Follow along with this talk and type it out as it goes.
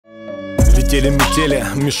Налетели метели,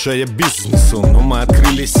 мешая бизнесу, но мы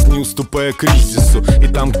открылись, не уступая кризису. И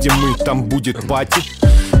там, где мы, там будет пати.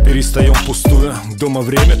 Перестаем пустую дома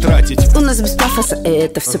время тратить. У нас без пафоса,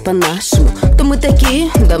 это все по-нашему. Кто мы такие,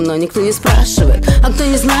 давно никто не спрашивает. А кто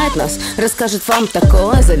не знает нас, расскажет вам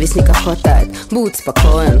такое. Завистников хватает, будь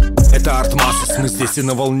спокоен. Это ARTMASSES, мы здесь и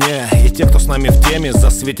на волне. И те, кто с нами в теме,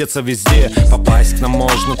 засветятся везде. Попасть к нам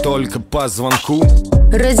можно только по звонку.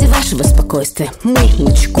 Ради вашего спокойствия мы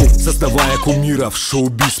на чеку. Создавая кумиров,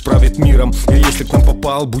 шоу-биз правит миром. И если к нам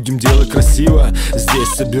попал, будем делать красиво. Здесь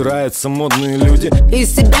собираются модные люди.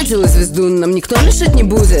 Из себя делай звезду, нам никто мешать не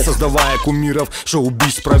будет. Создавая кумиров,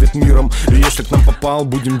 шоу-биз правит миром. И если к нам попал,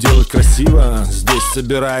 будем делать красиво. Здесь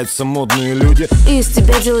собираются модные люди. Из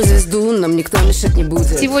тебя делай звезду, нам никто мешать не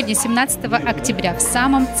будет. Сегодня, 17 октября, в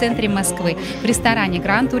самом центре Москвы, в ресторане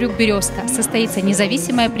 «Гранд Урюк Березка» состоится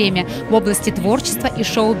независимая премия в области творчества и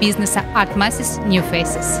шоу-бизнеса ARTMASSES NEW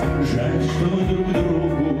FACES.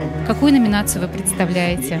 Какую номинацию вы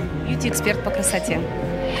представляете? Бьюти-эксперт по красоте.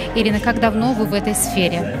 Ирина, как давно вы в этой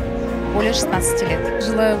сфере? Более 16 лет.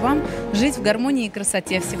 Желаю вам жить в гармонии и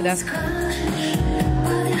красоте всегда.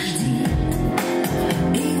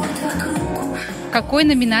 В какой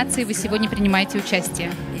номинации вы сегодня принимаете участие?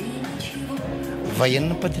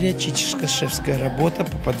 Военно-патриотическая шефская работа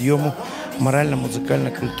по подъему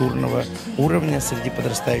морально-музыкально-культурного уровня среди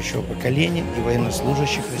подрастающего поколения и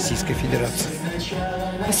военнослужащих Российской Федерации.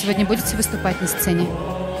 Вы сегодня будете выступать на сцене?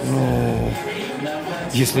 Ну,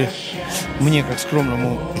 если мне, как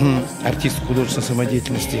скромному артисту художественной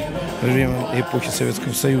самодеятельности во время эпохи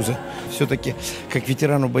Советского Союза, все-таки как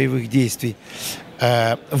ветерану боевых действий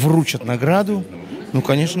вручат награду, ну,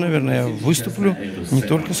 конечно, наверное, я выступлю, не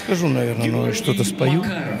только скажу, наверное, но и что-то спою.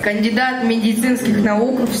 Кандидат медицинских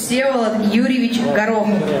наук Всеволод Юрьевич Горохов.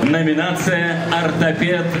 Номинация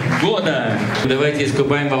 «Ортопед года». Давайте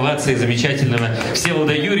искупаем овации замечательного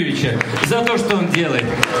Всеволода Юрьевича за то, что он делает.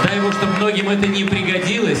 Дай ему, чтобы многим это не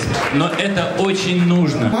пригодилось, но это очень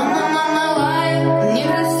нужно. Мама, мама, лай, не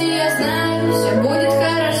грусти, я знаю, все будет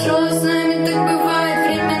хорошо, с нами так бывает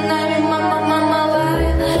временами. Мама, мама, лай,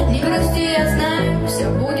 не грусти, я знаю, все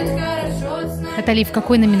будет хорошо, с нами. Наталья, в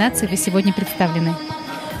какой номинации вы сегодня представлены?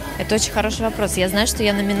 Это очень хороший вопрос. Я знаю, что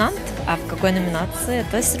я номинант, а в какой номинации –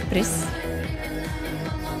 это сюрприз.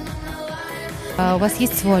 А у вас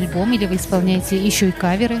есть свой альбом или вы исполняете еще и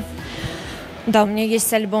каверы? Да, у меня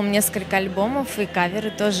есть альбом, несколько альбомов, и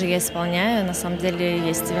каверы тоже я исполняю. На самом деле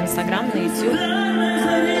есть и в Инстаграм, на YouTube.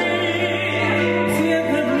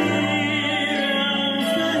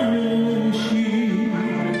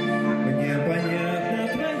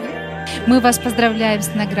 Мы вас поздравляем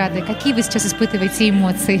с наградой. Какие вы сейчас испытываете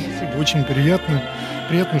эмоции? Очень приятно.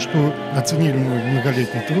 Приятно, что оценили мой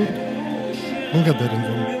многолетний труд. Благодарен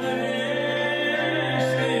вам.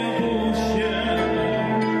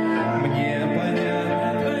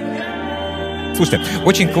 Слушайте,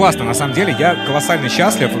 очень классно, на самом деле, я колоссально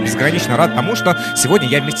счастлив, безгранично рад тому, что сегодня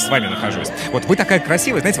я вместе с вами нахожусь. Вот вы такая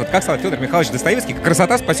красивая, знаете, вот как сказал Федор Михайлович Достоевский,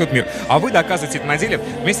 красота спасет мир, а вы доказываете это на деле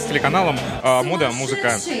вместе с телеканалом «Мода,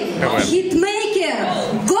 музыка, ТВ». Хитмейкер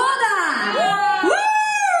года!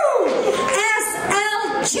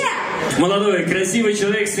 СЛЧ! Молодой, красивый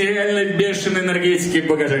человек с реально бешеной энергетикой,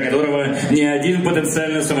 багажа которого ни один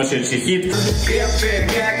потенциально сумасшедший хит. Крепкая,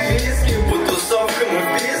 как виски, по тусовкам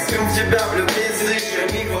и впискам в тебя влюбиться еще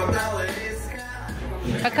не хватало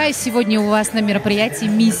риска. Какая сегодня у вас на мероприятии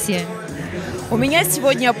миссия? У меня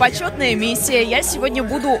сегодня почетная миссия. Я сегодня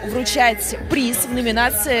буду вручать приз в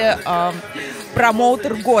номинации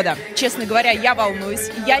 «Промоутер года». Честно говоря, я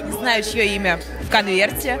волнуюсь. Я не знаю, чье имя в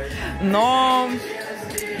конверте, но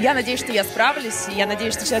я надеюсь, что я справлюсь. Я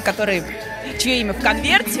надеюсь, что человек, чье имя в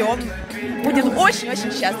конверте, он будет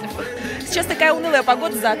очень-очень счастлив. Сейчас такая унылая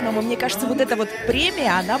погода за окном, и мне кажется, вот эта вот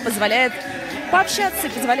премия, она позволяет пообщаться и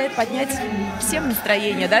позволяет поднять всем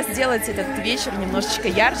настроение, да, сделать этот вечер немножечко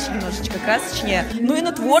ярче, немножечко красочнее. Ну и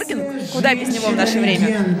нетворкинг, куда без него в наше время.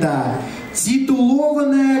 Легенда,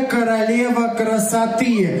 титулованная королева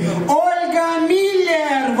красоты Ольга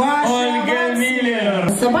Миллер. Ольга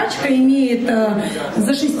Миллер. Собачка имеет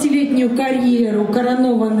за 6-летнюю карьеру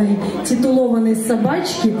коронованной титулованной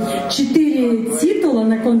собачки 4 титула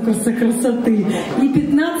на конкурсах красоты и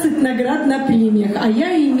 15 наград на премиях. А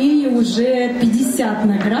я имею уже 50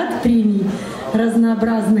 наград, премий,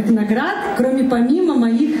 разнообразных наград, кроме помимо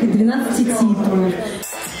моих 12 титулов.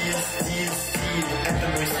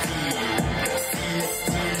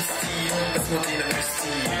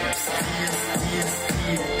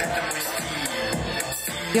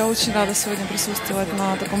 Я очень рада сегодня присутствовать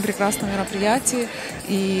на таком прекрасном мероприятии.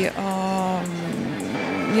 И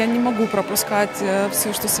я не могу пропускать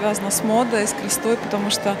все, что связано с модой, с красотой, потому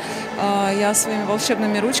что я своими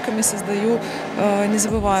волшебными ручками создаю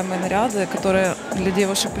незабываемые наряды, которые для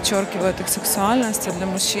девушек подчеркивают их сексуальность, а для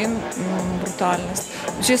мужчин брутальность.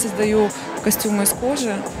 Вообще я создаю костюмы из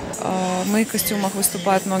кожи. В моих костюмах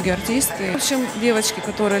выступают многие артисты. В общем, девочки,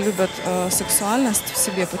 которые любят сексуальность в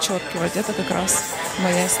себе подчеркивать, это как раз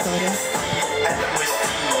моя история.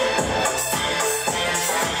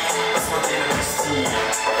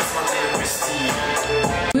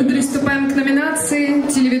 Мы приступаем к номинации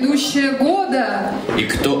 «Телеведущая года». И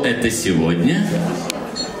кто это сегодня?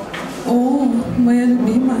 О, моя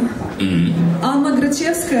любимая. Анна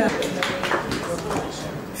Грачевская.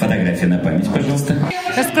 Фотография на память, пожалуйста.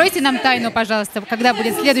 Раскройте нам тайну, пожалуйста, когда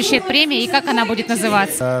будет следующая премия и как она будет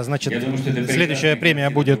называться. Значит, следующая премия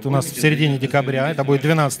будет у нас в середине декабря. Это будет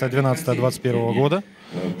 12-12-21 года.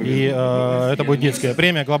 И это будет детская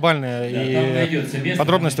премия, глобальная. И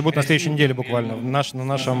подробности будут на следующей неделе буквально на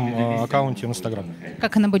нашем аккаунте в Инстаграм.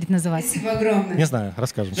 Как она будет называться? Не знаю,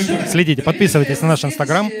 расскажем. Следите, подписывайтесь на наш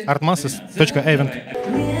Инстаграм ARTMASSES.event.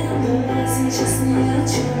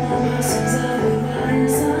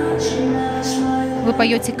 Вы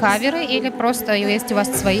поете каверы или просто есть у вас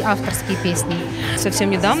свои авторские песни?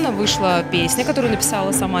 Совсем недавно вышла песня, которую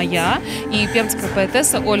написала сама я и пермская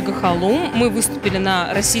поэтесса Ольга Халум. Мы выступили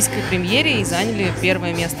на российской премьере и заняли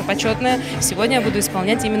первое место почетное. Сегодня я буду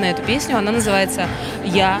исполнять именно эту песню. Она называется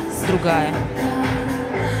 «Я другая».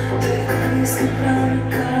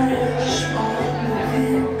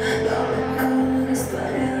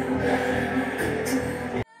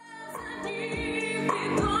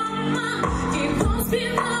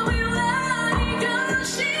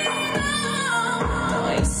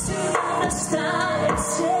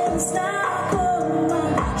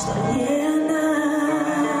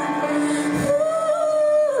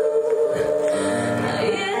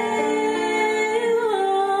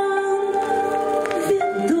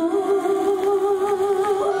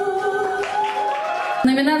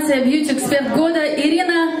 Номинация «Бьюти-эксперт года»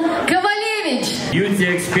 Ирина Ковалевич.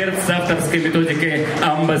 Бьюти-эксперт с авторской методикой,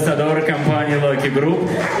 амбассадор компании Lucky Group,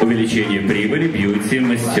 увеличение прибыли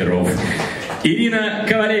бьюти-мастеров. Ирина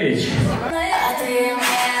Ковалевич.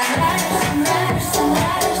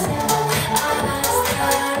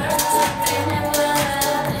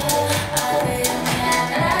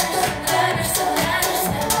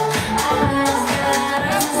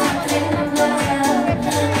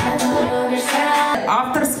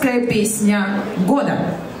 Авторская песня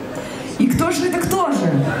года. И кто же это, кто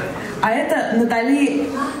же? А это Натали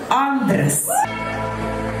Андрес.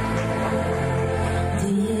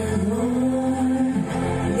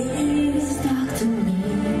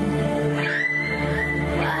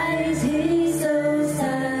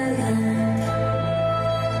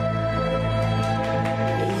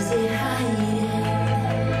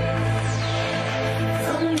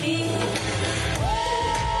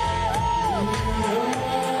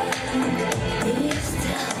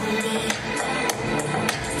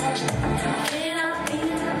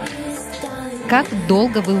 Как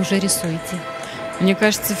долго вы уже рисуете? Мне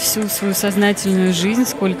кажется, всю свою сознательную жизнь,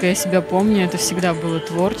 сколько я себя помню, это всегда было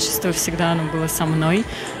творчество, всегда оно было со мной,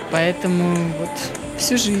 поэтому вот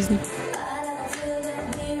всю жизнь.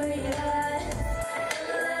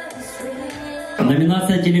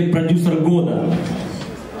 Номинация «Телепродюсер года»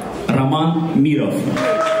 Роман Миров.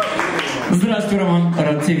 Здравствуй, Роман.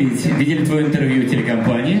 Рад тебя видеть. Видели твое интервью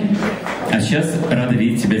телекомпании, а сейчас рада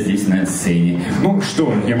видеть тебя здесь на сцене. Ну,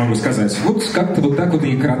 что я могу сказать? Вот как-то вот так вот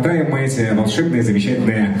и коротаем мы эти волшебные,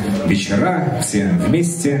 замечательные вечера, все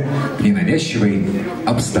вместе, в ненавязчивой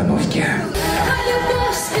обстановке.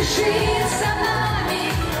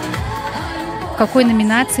 В какой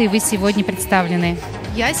номинации вы сегодня представлены?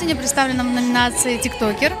 Я сегодня представлена в номинации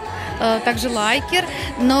 «Тиктокер», также «Лайкер»,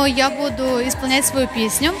 но я буду исполнять свою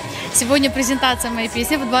песню. Сегодня презентация моей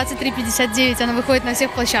песни в 23:59, она выходит на всех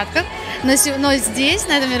площадках, но здесь,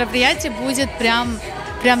 на этом мероприятии, будет прям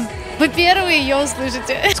вы первые ее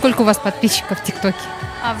услышите. Сколько у вас подписчиков в ТикТоке?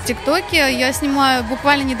 А в ТикТоке я снимаю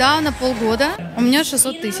буквально недавно, полгода. У меня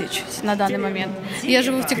 600 тысяч на данный момент. Я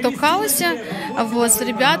живу в ТикТок-хаусе вот, с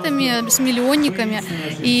ребятами, с миллионниками.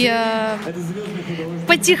 И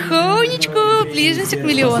потихонечку ближемся к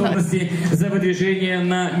миллиону. За выдвижение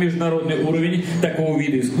на международный уровень такого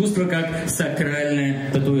вида искусства, как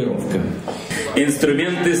сакральная татуировка.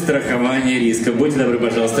 Инструменты страхования риска. Будьте добры,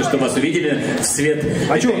 пожалуйста, чтобы вас увидели в свет.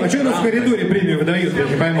 А что у нас в коридоре премию выдают, я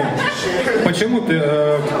не пойму. Почему ты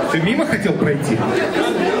мимо хотел пройти?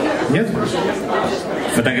 Нет?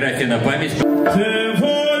 Фотография на память.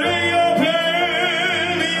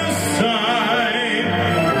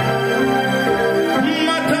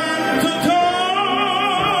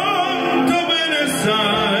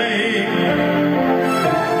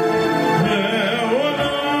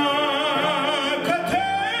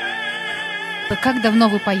 как давно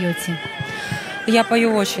вы поете? Я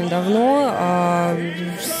пою очень давно,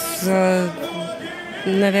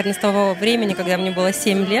 наверное, с того времени, когда мне было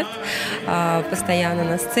 7 лет, постоянно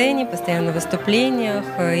на сцене, постоянно в выступлениях,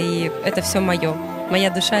 и это все мое. Моя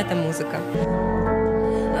душа — это музыка.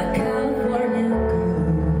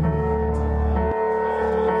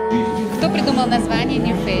 Кто придумал название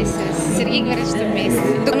New Faces? Сергей говорит, что вместе.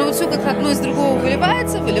 Ну вот все как одно из другого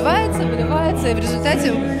выливается, и в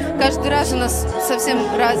результате каждый раз у нас совсем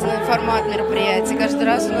разный формат мероприятий, каждый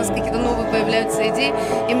раз у нас какие-то новые появляются идеи,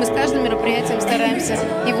 и мы с каждым мероприятием стараемся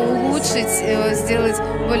его улучшить, сделать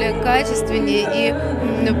более качественнее и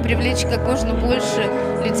привлечь как можно больше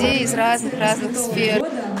людей из разных сфер.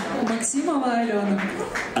 Максимова Алена.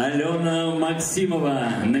 Алена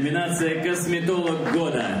Максимова. Номинация «Косметолог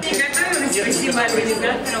года». Спасибо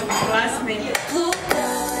организаторам. Классный.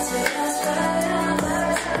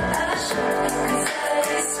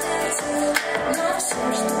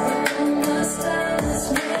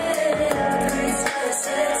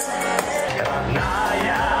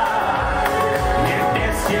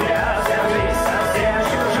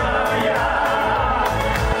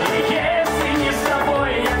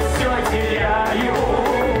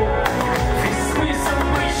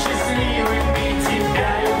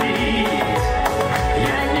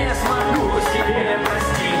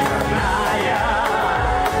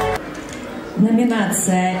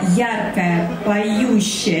 Номинация «Яркая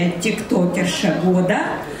поющая тиктокерша года»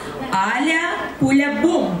 Аля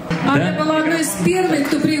Пулябом. Аля была одной из первых,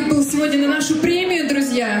 кто приехал сегодня на нашу премию,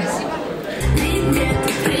 друзья.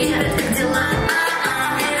 Привет, как дела?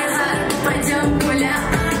 Пойдем гулять.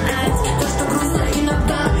 То, что грустно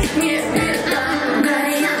иногда не видно.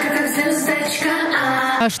 Горянка, как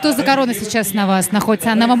звездочка. Что за корона сейчас на вас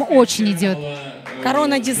находится? Она вам очень идет.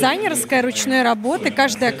 Корона дизайнерская, ручной работы.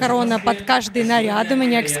 Каждая корона под каждый наряд. У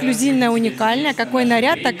меня эксклюзивная, уникальная. Какой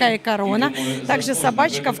наряд, такая корона. Также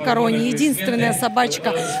собачка в короне. Единственная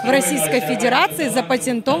собачка в Российской Федерации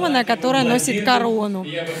запатентованная, которая носит корону.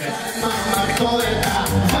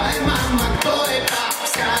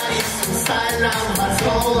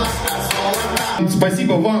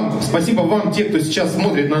 Спасибо вам, те, кто сейчас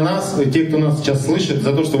смотрит на нас, те, кто нас сейчас слышит,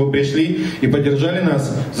 за то, что вы пришли и поддержали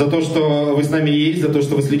нас, за то, что вы с нами есть, за то,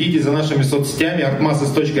 что вы следите за нашими соцсетями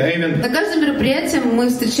ARTMASSES.EVENT. На каждом мероприятии мы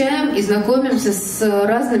встречаем и знакомимся с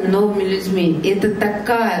разными новыми людьми. И это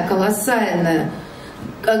такая колоссальная,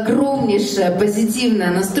 огромнейшая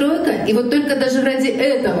позитивная настройка. И вот только даже ради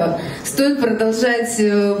этого стоит продолжать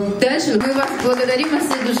дальше. Мы вас благодарим от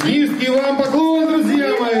всей души. Низкий вам поклон, друзья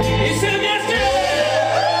мои!